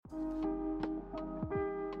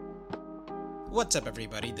What's up,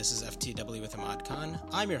 everybody? This is FTW with Ahmad Khan.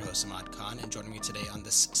 I'm your host, Ahmad Khan, and joining me today on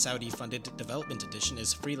this Saudi-funded development edition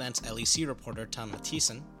is freelance LEC reporter Tom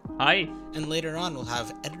Mathieson. Hi. And later on, we'll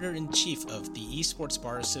have editor-in-chief of the Esports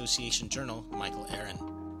Bar Association Journal, Michael Aaron.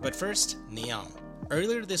 But first, NEOM.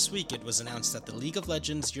 Earlier this week, it was announced that the League of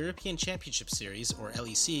Legends European Championship Series, or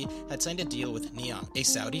LEC, had signed a deal with NEOM, a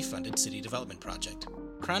Saudi-funded city development project.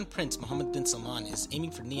 Crown Prince Mohammed bin Salman is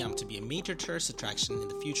aiming for NEOM to be a major tourist attraction in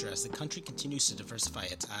the future as the country continues to diversify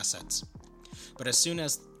its assets. But as soon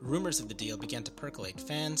as rumors of the deal began to percolate,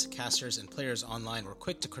 fans, casters, and players online were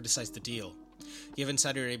quick to criticize the deal. Given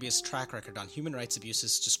Saudi Arabia's track record on human rights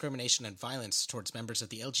abuses, discrimination, and violence towards members of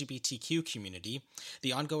the LGBTQ community,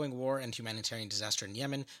 the ongoing war and humanitarian disaster in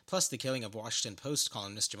Yemen, plus the killing of Washington Post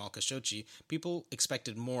columnist Jamal Khashoggi, people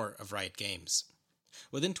expected more of Riot Games.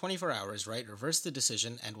 Within 24 hours, Riot reversed the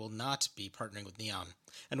decision and will not be partnering with NEOM,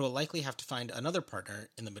 and will likely have to find another partner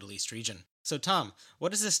in the Middle East region. So Tom,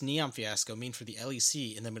 what does this NEOM fiasco mean for the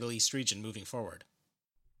LEC in the Middle East region moving forward?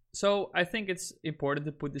 So I think it's important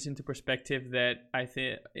to put this into perspective that I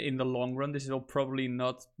think in the long run, this will probably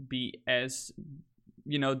not be as,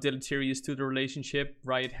 deleterious to the relationship.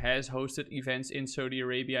 Riot has hosted events in Saudi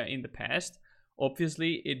Arabia in the past.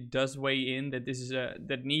 Obviously, it does weigh in that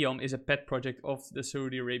that NEOM is a pet project of the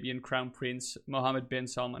Saudi Arabian Crown Prince Mohammed bin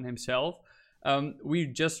Salman himself. We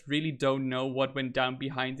just really don't know what went down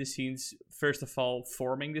behind the scenes. First of all,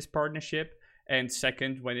 forming this partnership, and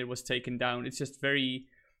second, when it was taken down. It's just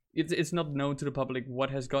it's not known to the public what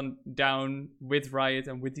has gone down with Riot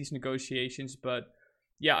and with these negotiations. But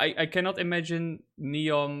yeah, I cannot imagine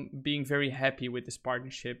NEOM being very happy with this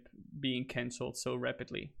partnership being cancelled so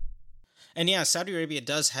rapidly. And yeah, Saudi Arabia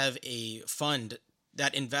does have a fund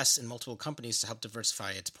that invests in multiple companies to help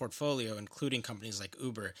diversify its portfolio, including companies like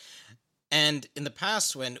Uber. And in the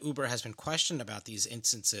past, when Uber has been questioned about these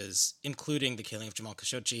instances, including the killing of Jamal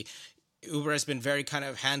Khashoggi, Uber has been very kind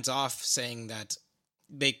of hands-off, saying that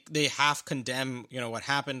they half condemn, what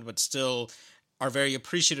happened, but still are very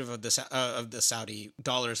appreciative of the Saudi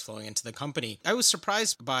dollars flowing into the company. I was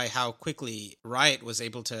surprised by how quickly Riot was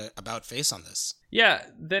able to about face on this. Yeah,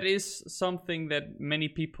 that is something that many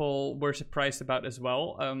people were surprised about as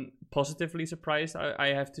well. Positively surprised, I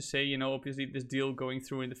have to say. Obviously this deal going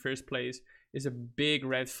through in the first place is a big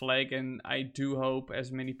red flag, and I do hope,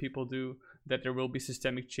 as many people do, that there will be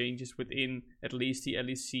systemic changes within at least the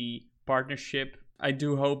LEC partnership. I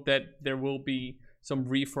do hope that there will be some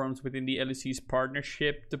reforms within the LEC's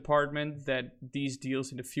partnership department, that these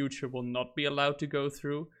deals in the future will not be allowed to go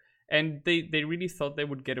through. And they really thought they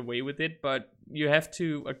would get away with it, but you have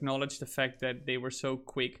to acknowledge the fact that they were so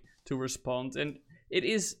quick to respond. And it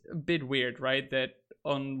is a bit weird, right? That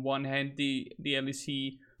on one hand, the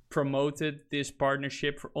LEC promoted this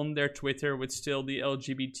partnership on their Twitter with still the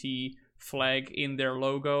LGBT flag in their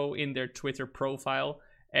logo, in their Twitter profile,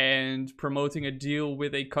 and promoting a deal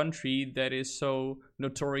with a country that is so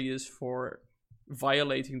notorious for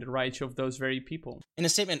violating the rights of those very people. In a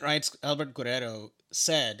statement, Riot's Albert Guerrero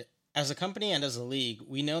said, "As a company and as a league,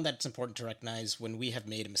 we know that it's important to recognize when we have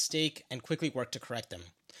made a mistake and quickly work to correct them.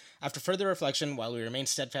 After further reflection, while we remain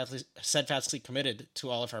steadfastly committed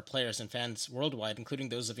to all of our players and fans worldwide, including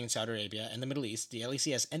those living in Saudi Arabia and the Middle East, the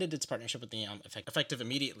LEC has ended its partnership with NEOM effective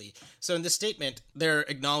immediately." So in this statement, they're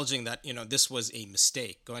acknowledging that, this was a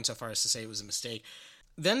mistake, going so far as to say it was a mistake.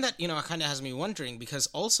 Then that, kind of has me wondering, because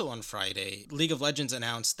also on Friday, League of Legends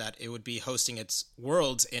announced that it would be hosting its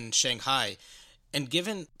Worlds in Shanghai. And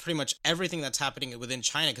given pretty much everything that's happening within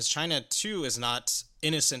China, because China, too, is not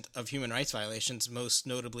innocent of human rights violations, most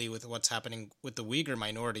notably with what's happening with the Uyghur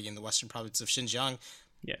minority in the western province of Xinjiang.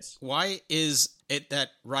 Yes. Why is it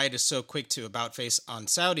that Riot is so quick to about face on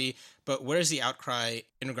Saudi, but where's the outcry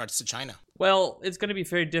in regards to China? Well, it's going to be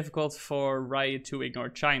very difficult for Riot to ignore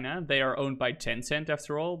China. They are owned by Tencent,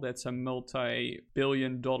 after all. That's a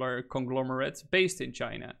multi-billion-dollar conglomerate based in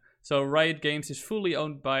China. So Riot Games is fully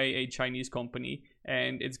owned by a Chinese company,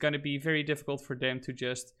 and it's going to be very difficult for them to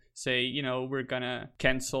just say, we're going to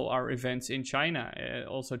cancel our events in China.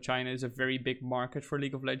 Also, China is a very big market for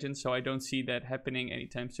League of Legends, so I don't see that happening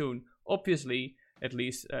anytime soon. Obviously, at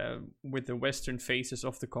least with the Western faces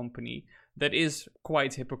of the company, that is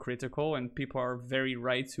quite hypocritical, and people are very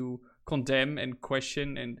right to condemn and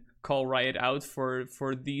question and call Riot out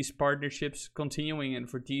for these partnerships continuing and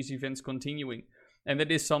for these events continuing. And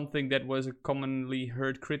that is something that was a commonly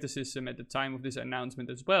heard criticism at the time of this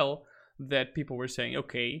announcement as well, that people were saying,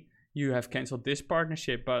 okay, you have canceled this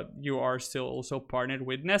partnership, but you are still also partnered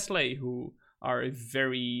with Nestle, who are a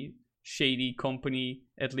very shady company,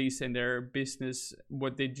 at least in their business,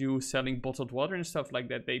 what they do selling bottled water and stuff like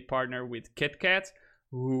that. They partner with KitKat,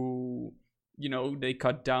 who they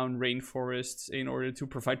cut down rainforests in order to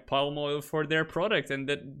provide palm oil for their product, and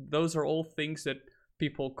that those are all things that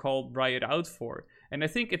people call Riot out for. And I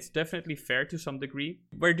think it's definitely fair to some degree.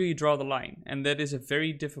 Where do you draw the line? And that is a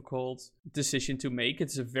very difficult decision to make.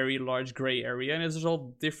 It's a very large gray area, and there's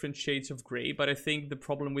all different shades of gray. But I think the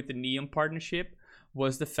problem with the NEOM partnership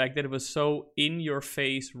was the fact that it was so in your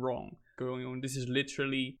face wrong going on. This is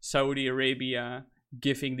literally Saudi Arabia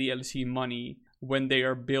giving the LEC money when they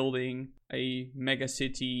are building a mega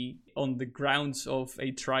city on the grounds of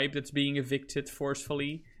a tribe that's being evicted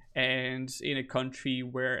forcefully, and in a country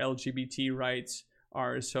where LGBT rights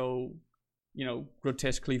are so,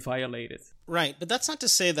 grotesquely violated. Right, but that's not to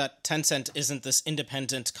say that Tencent isn't this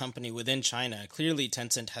independent company within China. Clearly,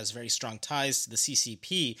 Tencent has very strong ties to the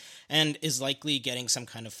CCP and is likely getting some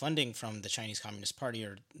kind of funding from the Chinese Communist Party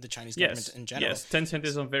or the Chinese government in general. Yes, Tencent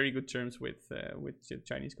is on very good terms with the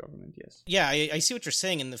Chinese government, yes. Yeah, I see what you're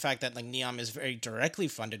saying in the fact that NEOM is very directly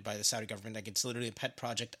funded by the Saudi government. Like, it's literally a pet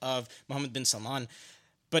project of Mohammed bin Salman.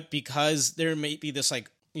 But because there may be this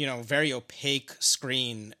very opaque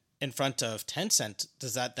screen in front of Tencent,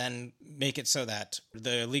 does that then make it so that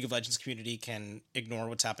the League of Legends community can ignore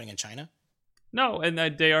what's happening in China? No, and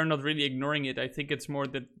they are not really ignoring it. I think it's more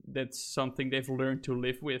that that's something they've learned to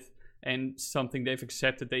live with and something they've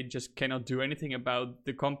accepted they just cannot do anything about.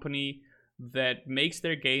 The company that makes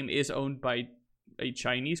their game is owned by a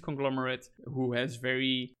Chinese conglomerate who has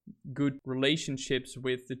very good relationships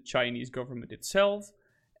with the Chinese government itself.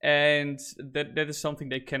 And that is something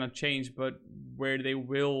they cannot change, but where they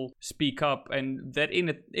will speak up, and that in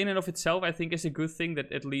and of itself, I think is a good thing.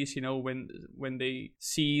 That at least when they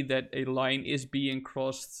see that a line is being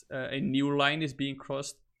crossed, a new line is being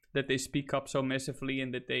crossed, that they speak up so massively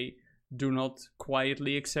and that they do not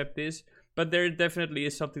quietly accept this. But there definitely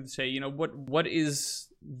is something to say. What is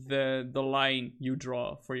the line you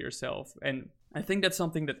draw for yourself? And I think that's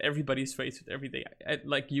something that everybody's faced with every day.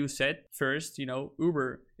 Like you said, first,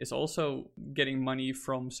 Uber is also getting money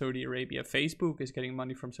from Saudi Arabia. Facebook is getting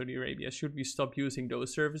money from Saudi Arabia. Should we stop using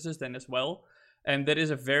those services then as well? And that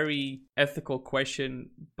is a very ethical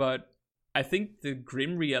question. But I think the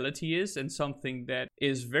grim reality is, and something that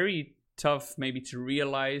is very tough maybe to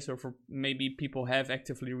realize, or for maybe people have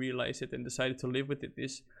actively realized it and decided to live with it,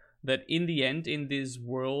 is that in the end, in this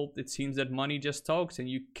world, it seems that money just talks, and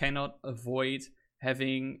you cannot avoid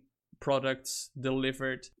having products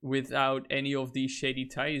delivered without any of these shady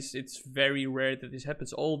ties. It's very rare that this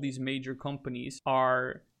happens. All these major companies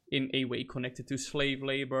are in a way connected to slave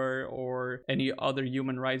labor or any other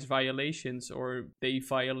human rights violations, or they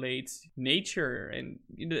violate nature, and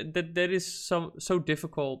that is so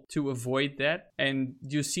difficult to avoid that. And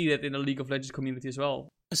you see that in the League of Legends community as well.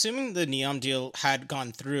 Assuming the NEOM deal had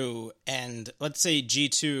gone through and let's say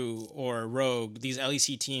G2 or Rogue, these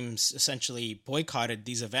LEC teams essentially boycotted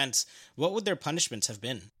these events, what would their punishments have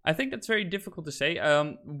been? I think that's very difficult to say.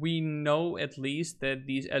 We know at least that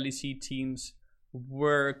these LEC teams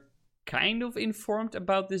were kind of informed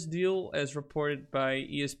about this deal. As reported by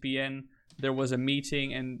ESPN, there was a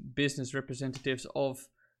meeting and business representatives of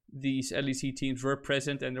these LEC teams were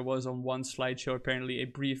present, and there was on one slideshow apparently a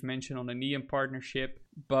brief mention on a NEOM partnership,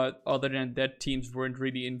 but other than that, teams weren't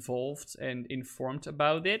really involved and informed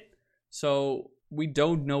about it. So we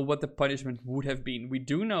don't know what the punishment would have been. We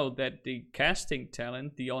do know that the casting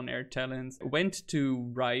talent, the on-air talent, went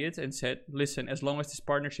to Riot and said, listen, as long as this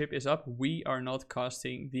partnership is up, we are not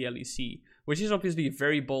casting the LEC, which is obviously a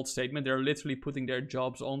very bold statement. They're literally putting their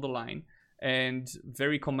jobs on the line, and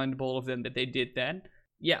very commendable of them that they did that.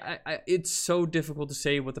 Yeah, it's so difficult to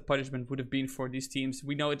say what the punishment would have been for these teams.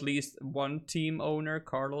 We know at least one team owner,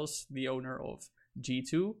 Carlos, the owner of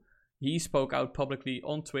G2. He spoke out publicly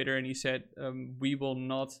on Twitter and he said, we will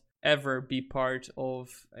not ever be part of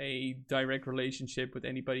a direct relationship with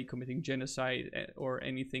anybody committing genocide or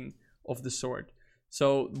anything of the sort.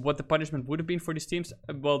 So what the punishment would have been for these teams,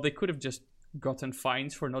 well, they could have just gotten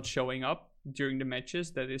fines for not showing up during the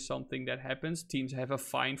matches. That is something that happens. Teams have a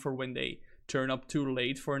fine for when they turn up too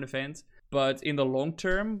late for an event. But in the long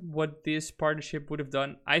term, what this partnership would have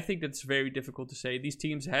done, I think that's very difficult to say. These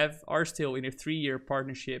teams are still in a 3-year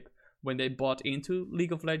partnership when they bought into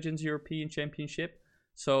League of Legends European Championship.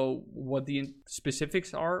 So what the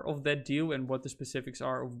specifics are of that deal and what the specifics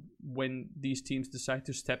are of when these teams decide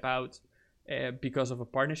to step out because of a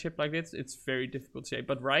partnership like this, it's very difficult to say.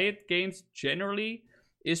 But Riot Games generally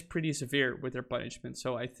is pretty severe with their punishment.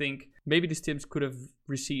 So I think maybe these teams could have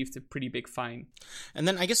received a pretty big fine. And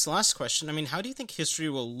then I guess the last question, how do you think history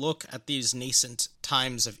will look at these nascent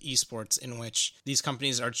times of esports in which these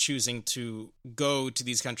companies are choosing to go to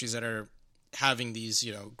these countries that are having these,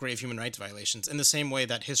 grave human rights violations, in the same way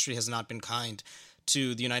that history has not been kind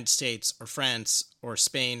to the United States or France or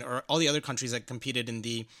Spain or all the other countries that competed in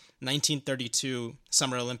the 1932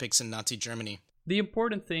 Summer Olympics in Nazi Germany. The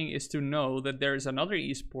important thing is to know that there is another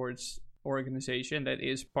esports organization that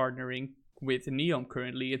is partnering with Neom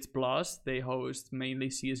currently. It's Blast. They host mainly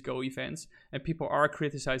CSGO events, and people are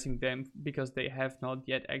criticizing them because they have not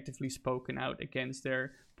yet actively spoken out against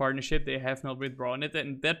their partnership. They have not withdrawn it,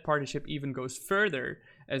 and that partnership even goes further,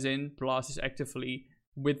 as in Blast is actively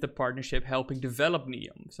with the partnership helping develop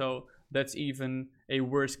Neom. So that's even a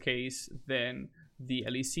worse case than the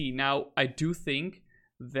LEC. Now, I do think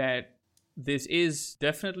that this is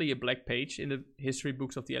definitely a black page in the history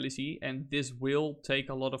books of the LEC, and this will take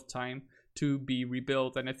a lot of time to be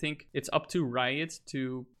rebuilt. And I think it's up to Riot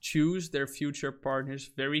to choose their future partners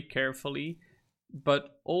very carefully,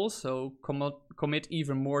 but also commit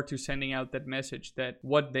even more to sending out that message that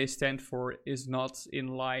what they stand for is not in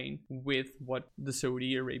line with what the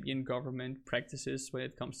Saudi Arabian government practices when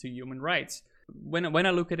it comes to human rights. When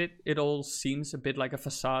I look at it, it all seems a bit like a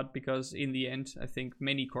facade, because in the end, I think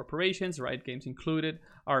many corporations, Riot Games included,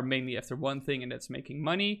 are mainly after one thing, and that's making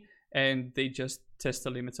money. And they just test the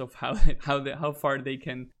limits of how far they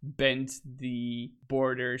can bend the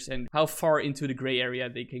borders and how far into the gray area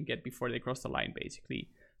they can get before they cross the line, basically.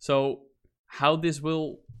 So how this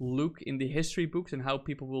will look in the history books and how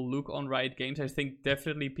people will look on Riot Games, I think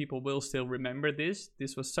definitely people will still remember this.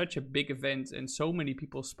 This was such a big event and so many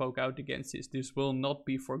people spoke out against this. This will not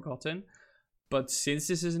be forgotten. But since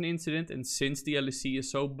this is an incident and since the LEC is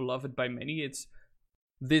so beloved by many,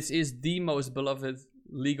 this is the most beloved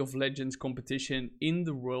League of Legends competition in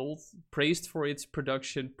the world, praised for its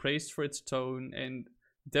production, praised for its tone, and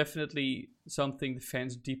definitely something the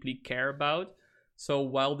fans deeply care about. So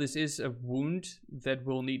while this is a wound that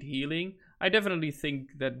will need healing, I definitely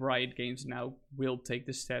think that Riot Games now will take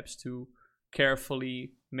the steps to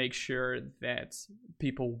carefully make sure that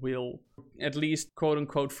people will at least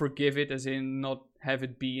quote-unquote forgive it, as in not have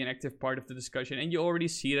it be an active part of the discussion. And you already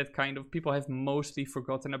see that kind of people have mostly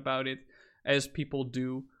forgotten about it, as people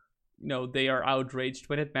do. They are outraged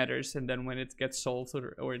when it matters, and then when it gets solved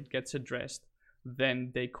or it gets addressed, then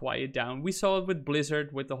they quiet down. We saw it with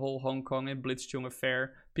Blizzard, with the whole Hong Kong and Blitzchung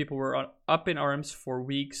affair. People were up in arms for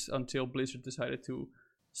weeks until Blizzard decided to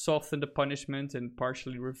soften the punishment and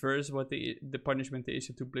partially reverse what the punishment they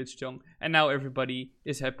issued to Blitzchung. And now everybody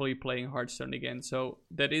is happily playing Hearthstone again. So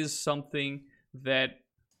that is something that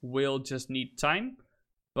will just need time.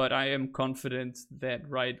 But I am confident that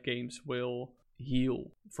Riot Games will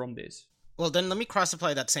heal from this. Well, then let me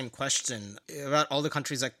cross-apply that same question about all the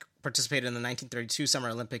countries that participated in the 1932 Summer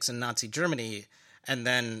Olympics in Nazi Germany, and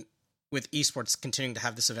then with esports continuing to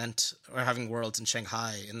have this event or having Worlds in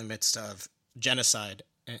Shanghai in the midst of genocide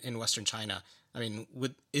in Western China. I mean,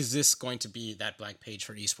 is this going to be that black page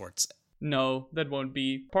for esports? No, that won't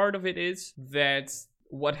be. Part of it is that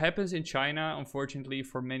what happens in China, unfortunately,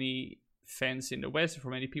 for many fans in the West, for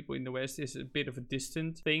many people in the West, is a bit of a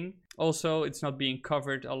distant thing. Also, it's not being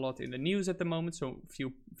covered a lot in the news at the moment, so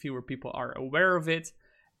fewer people are aware of it.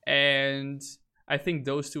 And I think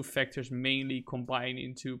those two factors mainly combine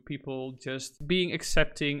into people just being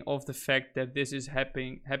accepting of the fact that this is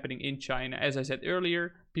happening in China. As I said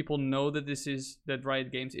earlier, people know that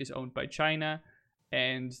Riot Games is owned by China,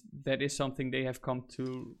 and that is something they have come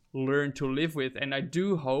to learn to live with. And I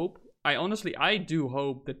do hope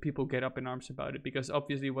that people get up in arms about it, because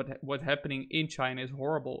obviously what's happening in China is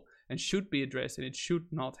horrible and should be addressed, and it should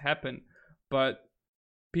not happen. But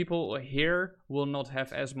people here will not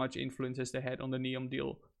have as much influence as they had on the Neom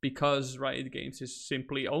deal, because Riot Games is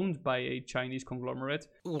simply owned by a Chinese conglomerate.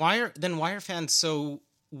 Why are fans so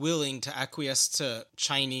willing to acquiesce to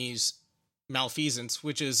Chinese malfeasance,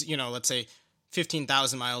 which is, let's say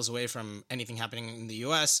 15,000 miles away from anything happening in the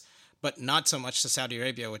US, but not so much to Saudi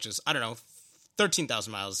Arabia, which is, 13,000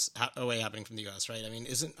 miles away happening from the US, right? I mean,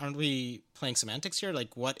 aren't we playing semantics here?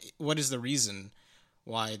 Like, what is the reason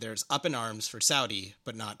why there's up in arms for Saudi,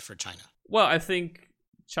 but not for China? Well, I think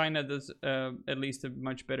China does at least a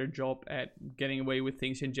much better job at getting away with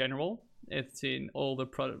things in general. It's in all the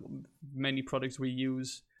many products we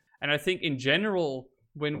use. And I think in general,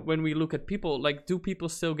 when we look at people, like, do people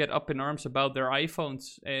still get up in arms about their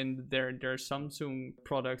iPhones and their Samsung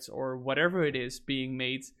products or whatever it is being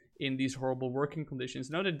made in these horrible working conditions?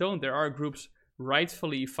 No, they don't. There are groups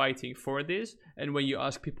rightfully fighting for this, and when you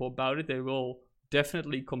ask people about it, they will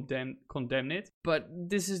definitely condemn it. But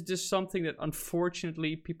this is just something that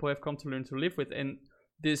unfortunately people have come to learn to live with, and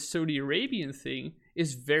this Saudi Arabian thing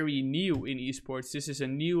is very new in esports. This is a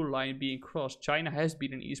new line being crossed. China has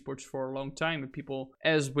been in esports for a long time, and people,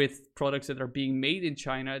 as with products that are being made in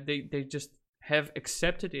China, they just have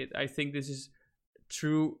accepted it. I think this is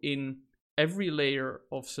true in every layer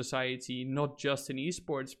of society, not just in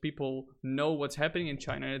esports. People know what's happening in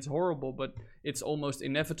China, and it's horrible, but it's almost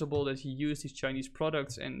inevitable that you use these Chinese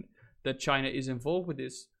products and that China is involved with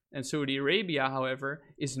this. And Saudi Arabia, however,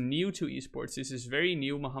 is new to esports. This is very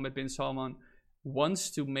new. Mohammed bin Salman wants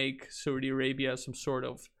to make Saudi Arabia some sort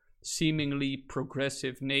of seemingly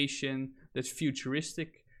progressive nation that's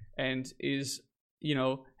futuristic and is,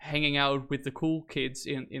 hanging out with the cool kids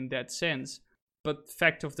in that sense. But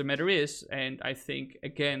fact of the matter is, and I think,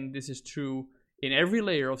 again, this is true in every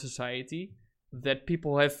layer of society, that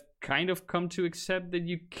people have kind of come to accept that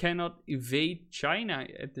you cannot evade China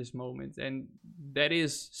at this moment. And that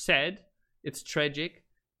is sad, it's tragic,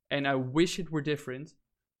 and I wish it were different,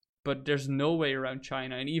 but there's no way around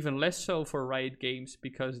China, and even less so for Riot Games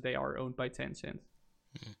because they are owned by Tencent.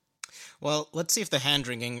 Well, let's see if the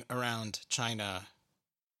hand-wringing around China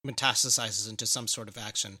metastasizes into some sort of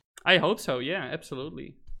action. I hope so, yeah,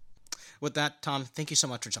 absolutely. With that, Tom, thank you so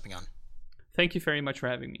much for jumping on. Thank you very much for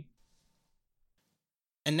having me.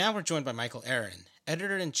 And now we're joined by Michael Aaron,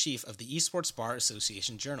 Editor-in-Chief of the Esports Bar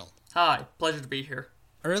Association Journal. Hi, pleasure to be here.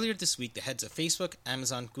 Earlier this week, the heads of Facebook,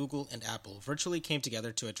 Amazon, Google, and Apple virtually came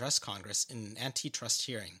together to address Congress in an antitrust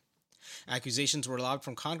hearing. Accusations were lobbed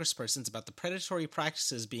from congresspersons about the predatory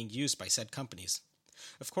practices being used by said companies.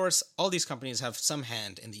 Of course, all these companies have some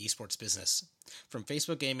hand in the esports business, from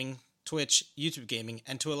Facebook Gaming, Twitch, YouTube Gaming,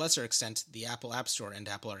 and to a lesser extent, the Apple App Store and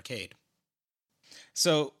Apple Arcade.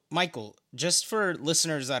 So, Michael, just for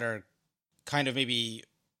listeners that are kind of maybe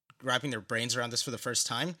wrapping their brains around this for the first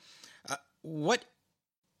time,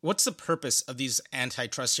 what's the purpose of these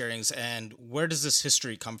antitrust hearings, and where does this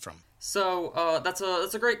history come from? So that's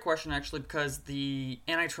a great question, actually, because the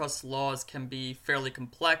antitrust laws can be fairly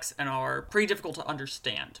complex and are pretty difficult to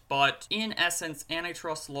understand. But in essence,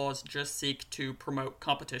 antitrust laws just seek to promote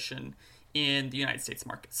competition in the United States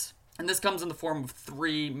markets. And this comes in the form of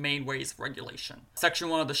three main ways of regulation. Section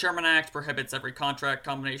 1 of the Sherman Act prohibits every contract,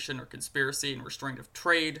 combination, or conspiracy and restraint of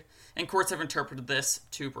trade, and courts have interpreted this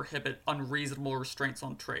to prohibit unreasonable restraints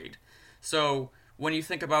on trade. So, when you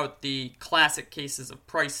think about the classic cases of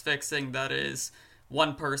price fixing, that is,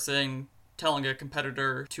 one person telling a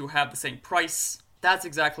competitor to have the same price, that's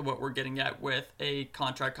exactly what we're getting at with a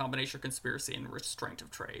contract, combination, conspiracy, and restraint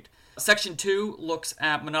of trade. Section 2 looks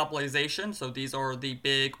at monopolization, so these are the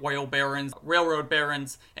big oil barons, railroad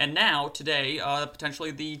barons, and now, today,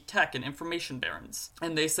 potentially the tech and information barons.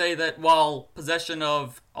 And they say that while possession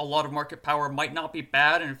of a lot of market power might not be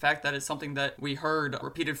bad, and in fact that is something that we heard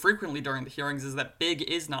repeated frequently during the hearings, is that big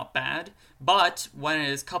is not bad, but when it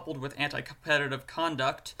is coupled with anti-competitive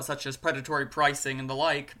conduct, such as predatory pricing and the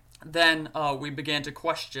like, then we began to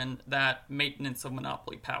question that maintenance of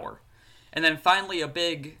monopoly power. And then finally, a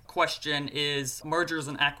big question is mergers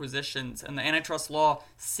and acquisitions, and the antitrust law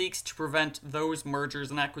seeks to prevent those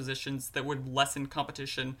mergers and acquisitions that would lessen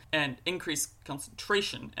competition and increase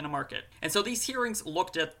concentration in a market. And so these hearings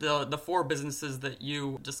looked at the four businesses that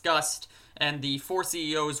you discussed, and the four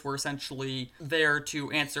CEOs were essentially there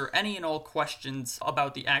to answer any and all questions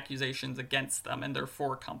about the accusations against them and their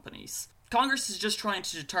four companies. Congress is just trying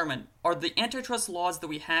to determine, are the antitrust laws that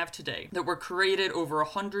we have today, that were created over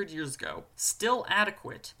 100 years ago, still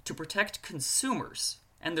adequate to protect consumers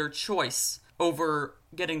and their choice over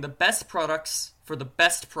getting the best products for the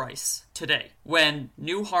best price today, when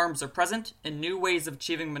new harms are present and new ways of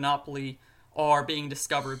achieving monopoly are being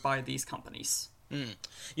discovered by these companies?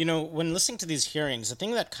 You know, when listening to these hearings, the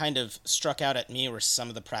thing that kind of struck out at me were some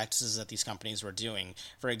of the practices that these companies were doing.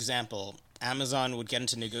 For example, Amazon would get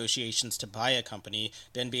into negotiations to buy a company,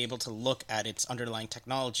 then be able to look at its underlying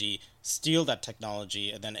technology, steal that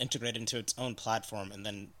technology, and then integrate it into its own platform, and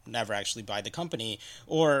then never actually buy the company.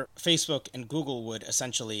 Or Facebook and Google would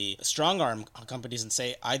essentially strong-arm companies and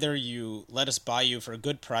say, either you let us buy you for a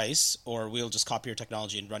good price, or we'll just copy your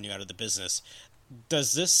technology and run you out of the business.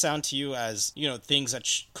 Does this sound to you as, things that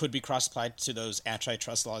could be cross-applied to those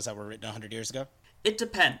antitrust laws that were written 100 years ago? It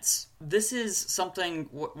depends. This is something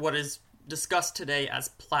what is discussed today as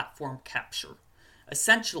platform capture.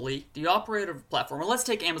 Essentially, the operator of a platform, and let's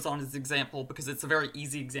take Amazon as an example because it's a very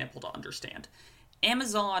easy example to understand.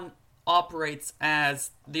 Amazon operates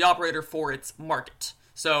as the operator for its market.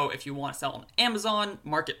 So if you want to sell on Amazon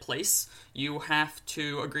Marketplace, you have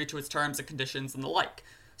to agree to its terms and conditions and the like.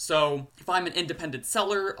 So if I'm an independent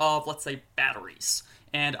seller of, let's say, batteries,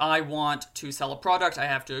 and I want to sell a product, I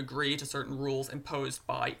have to agree to certain rules imposed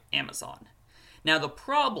by Amazon. Now, the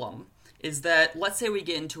problem is that, let's say we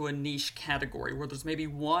get into a niche category where there's maybe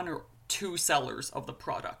one or two sellers of the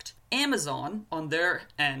product. Amazon, on their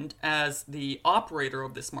end, as the operator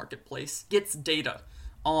of this marketplace, gets data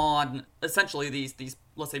on essentially these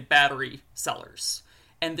let's say, battery sellers.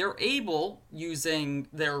 And they're able, using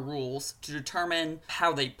their rules, to determine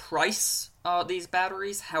how they price these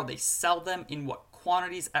batteries, how they sell them, in what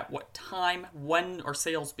quantities, at what time, when are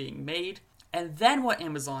sales being made. And then what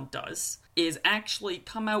Amazon does is actually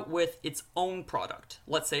come out with its own product.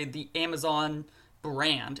 Let's say the Amazon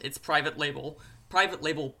brand, its private label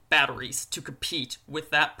batteries, to compete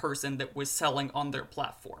with that person that was selling on their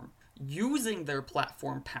platform. Using their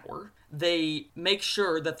platform power, they make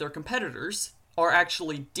sure that their competitors are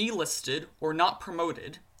actually delisted or not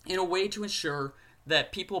promoted in a way to ensure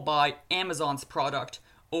that people buy Amazon's product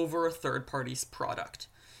over a third party's product.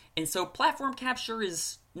 And so platform capture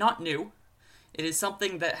is not new. It is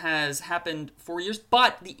something that has happened for years,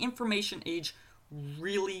 but the information age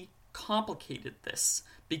really complicated this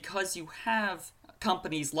because you have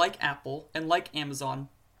companies like Apple and like Amazon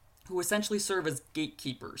who essentially serve as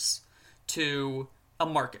gatekeepers to a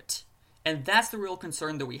market. And that's the real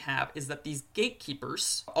concern that we have, is that these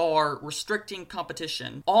gatekeepers are restricting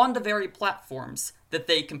competition on the very platforms that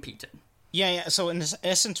they compete in. Yeah. So in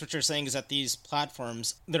essence, what you're saying is that these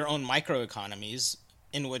platforms, their own microeconomies,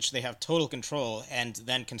 in which they have total control and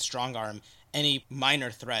then can strong-arm any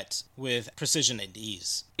minor threat with precision and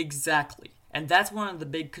ease. Exactly. And that's one of the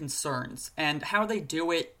big concerns. And how they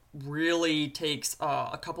do it really takes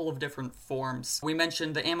a couple of different forms. We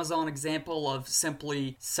mentioned the Amazon example of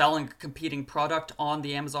simply selling a competing product on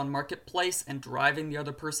the Amazon marketplace and driving the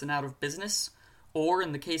other person out of business. Or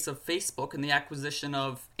in the case of Facebook and the acquisition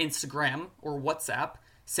of Instagram or WhatsApp,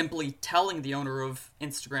 simply telling the owner of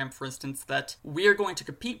Instagram, for instance, that we are going to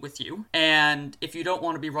compete with you, and if you don't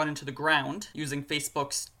want to be run into the ground using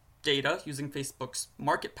Facebook's data, using Facebook's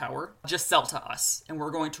market power, just sell to us, and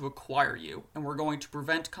we're going to acquire you, and we're going to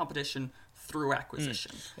prevent competition through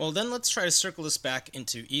acquisition. Well, then let's try to circle this back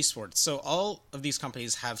into esports. So all of these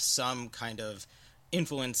companies have some kind of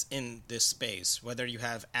influence in this space, whether you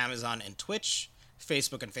have Amazon and Twitch,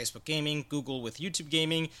 Facebook and Facebook Gaming, Google with YouTube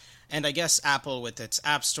Gaming, and I guess Apple with its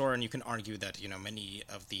App Store, and you can argue that, many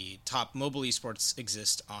of the top mobile esports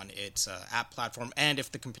exist on its app platform, and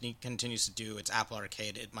if the company continues to do its Apple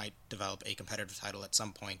Arcade, it might develop a competitive title at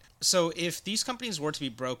some point. So if these companies were to be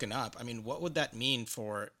broken up, what would that mean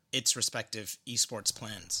for its respective esports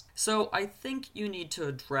plans? So I think you need to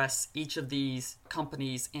address each of these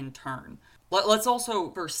companies in turn. Let's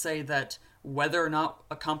also first say that whether or not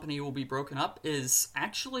a company will be broken up is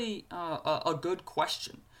actually a good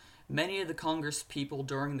question. Many of the Congress people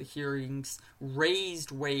during the hearings raised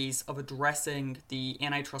ways of addressing the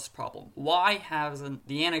antitrust problem. Why hasn't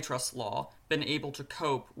the antitrust law been able to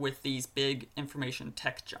cope with these big information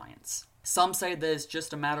tech giants? Some say that it's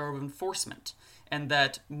just a matter of enforcement, and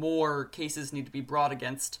that more cases need to be brought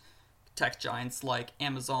against tech giants like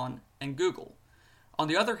Amazon and Google. On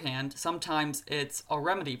the other hand, sometimes it's a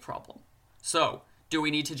remedy problem. So, do we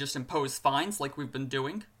need to just impose fines like we've been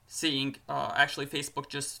doing? Seeing, actually, Facebook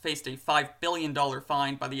just faced a $5 billion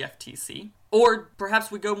fine by the FTC. Or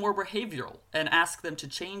perhaps we go more behavioral and ask them to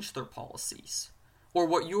change their policies. Or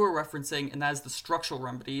what you were referencing, and that is the structural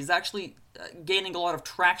remedy, is actually gaining a lot of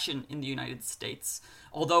traction in the United States.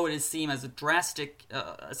 Although it is seen as a drastic,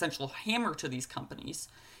 essential hammer to these companies,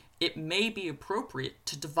 it may be appropriate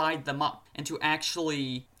to divide them up and to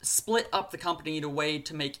actually split up the company in a way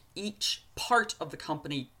to make each part of the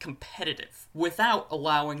company competitive without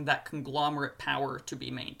allowing that conglomerate power to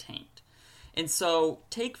be maintained. And so,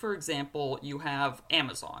 take for example, you have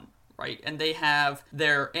Amazon, right? And they have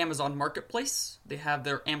their Amazon Marketplace, they have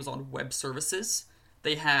their Amazon Web Services,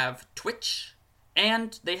 they have Twitch,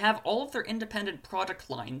 and they have all of their independent product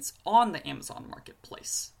lines on the Amazon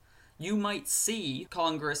Marketplace. You might see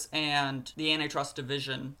Congress and the Antitrust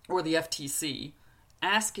Division, or the FTC,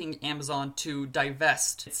 asking Amazon to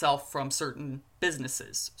divest itself from certain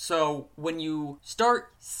businesses. So when you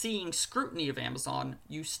start seeing scrutiny of Amazon,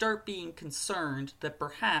 you start being concerned that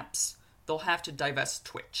perhaps they'll have to divest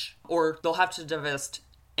Twitch, or they'll have to divest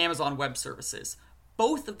Amazon Web Services.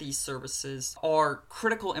 Both of these services are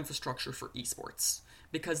critical infrastructure for esports,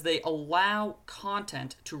 because they allow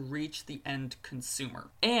content to reach the end consumer.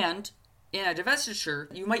 And in a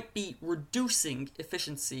divestiture, you might be reducing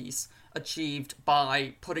efficiencies achieved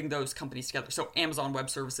by putting those companies together. So Amazon Web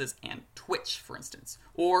Services and Twitch, for instance,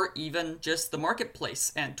 or even just the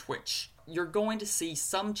marketplace and Twitch. You're going to see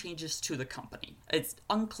some changes to the company. It's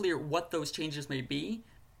unclear what those changes may be,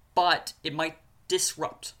 but it might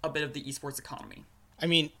disrupt a bit of the esports economy. I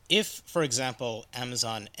mean, if, for example,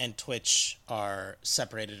 Amazon and Twitch are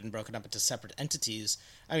separated and broken up into separate entities,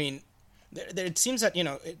 I mean, it seems that,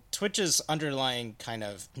 Twitch's underlying kind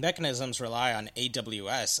of mechanisms rely on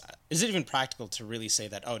AWS. Is it even practical to really say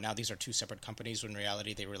that, now these are two separate companies when in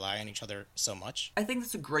reality they rely on each other so much? I think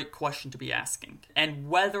that's a great question to be asking. And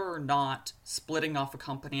whether or not splitting off a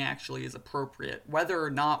company actually is appropriate, whether or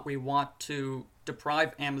not we want to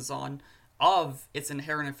deprive Amazon of its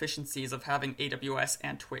inherent efficiencies of having AWS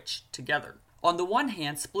and Twitch together. On the one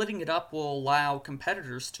hand, splitting it up will allow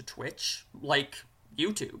competitors to Twitch, like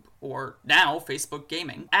YouTube, or now Facebook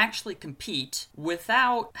Gaming, actually compete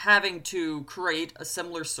without having to create a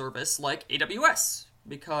similar service like AWS,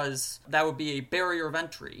 because that would be a barrier of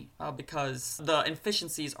entry, because the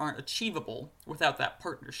efficiencies aren't achievable without that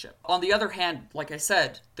partnership. On the other hand, like I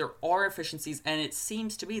said, there are efficiencies, and it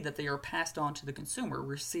seems to be that they are passed on to the consumer.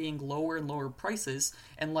 We're seeing lower and lower prices,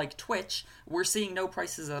 and like Twitch, we're seeing no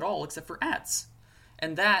prices at all except for ads.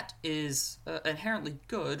 And that is inherently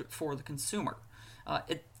good for the consumer.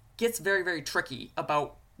 It gets very, very tricky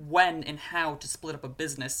about when and how to split up a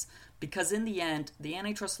business, because in the end, the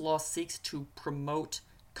antitrust law seeks to promote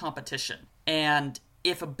competition. And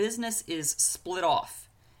if a business is split off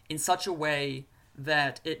in such a way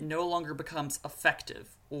that it no longer becomes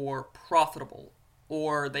effective or profitable,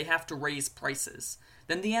 or they have to raise prices,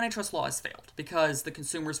 then the antitrust law has failed, because the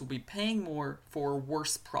consumers will be paying more for a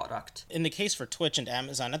worse product. In the case for Twitch and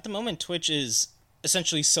Amazon, at the moment, Twitch is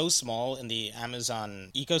essentially so small in the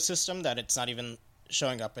Amazon ecosystem that it's not even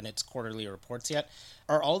showing up in its quarterly reports yet.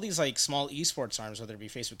 Are all these small esports arms, whether it be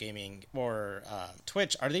Facebook Gaming or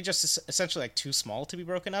Twitch, are they just essentially too small to be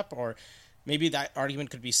broken up? Or maybe that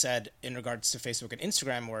argument could be said in regards to Facebook and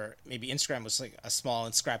Instagram, where maybe Instagram was a small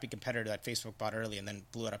and scrappy competitor that Facebook bought early and then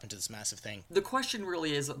blew it up into this massive thing. The question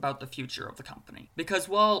really is about the future of the company, because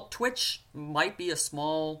while Twitch might be a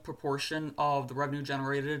small proportion of the revenue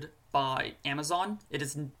generated by Amazon, it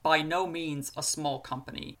is by no means a small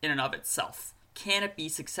company in and of itself. Can it be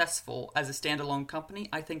successful as a standalone company?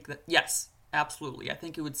 I think that yes, absolutely. I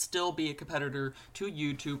think it would still be a competitor to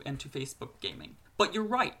YouTube and to Facebook Gaming. But you're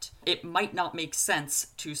right. It might not make sense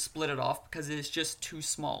to split it off because it is just too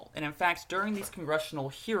small. And in fact, during these congressional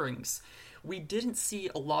hearings, we didn't see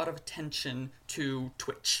a lot of attention to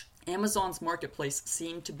Twitch. Amazon's marketplace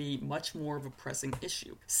seemed to be much more of a pressing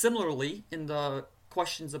issue. Similarly, in the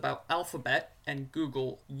questions about Alphabet and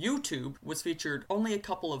Google, YouTube was featured only a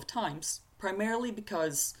couple of times, primarily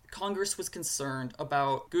because Congress was concerned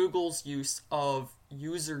about Google's use of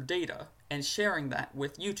user data and sharing that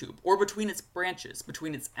with YouTube, or between its branches,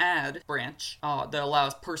 between its ad branch that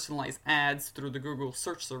allows personalized ads through the Google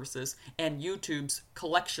search services, and YouTube's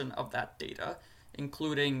collection of that data,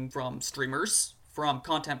 including from streamers, from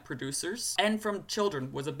content producers, and from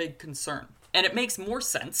children, was a big concern. And it makes more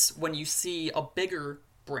sense when you see a bigger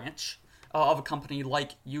branch of a company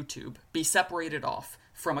like YouTube be separated off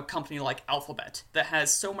from a company like Alphabet that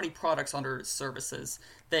has so many products under its services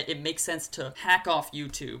that it makes sense to hack off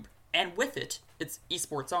YouTube, and with it, its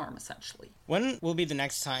esports arm, essentially. When will be the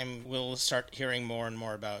next time we'll start hearing more and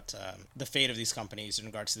more about the fate of these companies in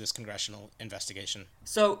regards to this congressional investigation?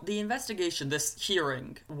 So the investigation, this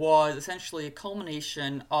hearing, was essentially a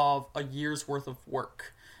culmination of a year's worth of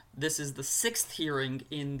work. This is the 6th hearing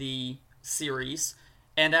in the series,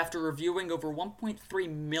 and after reviewing over 1.3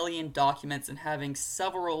 million documents and having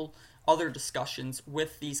several other discussions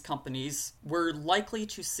with these companies, we're likely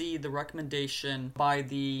to see the recommendation by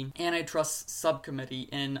the antitrust subcommittee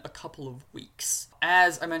in a couple of weeks.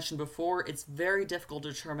 As I mentioned before, it's very difficult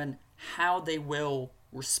to determine how they will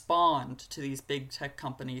respond to these big tech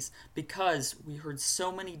companies because we heard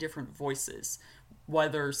so many different voices,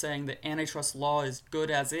 whether saying that antitrust law is good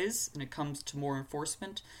as is and it comes to more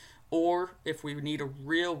enforcement, or if we need a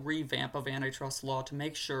real revamp of antitrust law to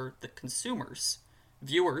make sure that consumers,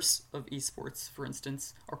 viewers of esports, for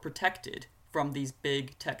instance, are protected from these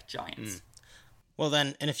big tech giants. Well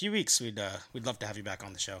then, in a few weeks, we'd love to have you back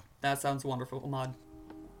on the show. That sounds wonderful, Ahmad.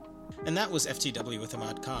 And that was FTW with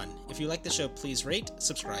Ahmad Khan. If you like the show, please rate,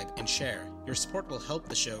 subscribe, and share. Your support will help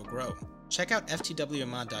the show grow. Check out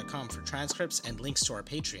ftwahmad.com for transcripts and links to our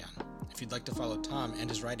Patreon. If you'd like to follow Tom and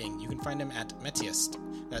his writing, you can find him at Mattiest.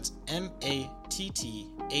 That's MATTHIEIST.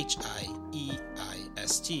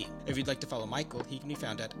 If you'd like to follow Michael, he can be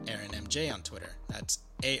found at AaronMJ on Twitter. That's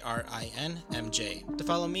ARINMJ. To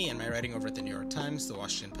follow me and my writing over at the New York Times, the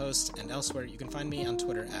Washington Post, and elsewhere, you can find me on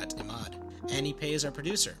Twitter at Imad. Annie Pei is our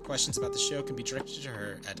producer. Questions about the show can be directed to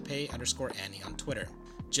her at Pei_Annie on Twitter.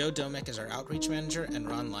 Joe Domek is our outreach manager, and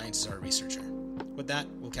Ron Lyons is our researcher. With that,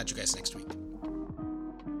 we'll catch you guys next week.